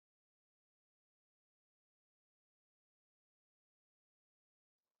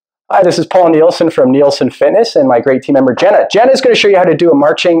Hi, this is Paul Nielsen from Nielsen Fitness and my great team member Jenna. Jenna is going to show you how to do a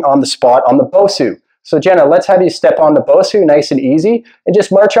marching on the spot on the bosu. So Jenna, let's have you step on the bosu nice and easy and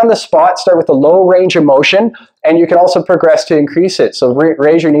just march on the spot. Start with a low range of motion, and you can also progress to increase it. So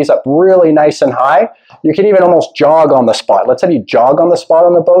raise your knees up really nice and high. You can even almost jog on the spot. Let's have you jog on the spot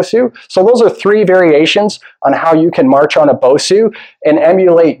on the bosu. So those are 3 variations on how you can march on a bosu and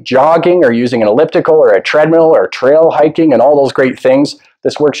emulate jogging or using an elliptical or a treadmill or trail hiking and all those great things.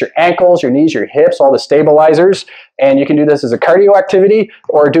 This works your ankles, your knees, your hips, all the stabilizers, and you can do this as a cardio activity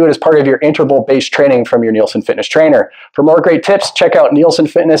or do it as part of your interval-based training from your Nielsen Fitness trainer. For more great tips, check out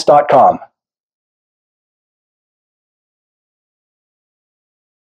nielsenfitness.com.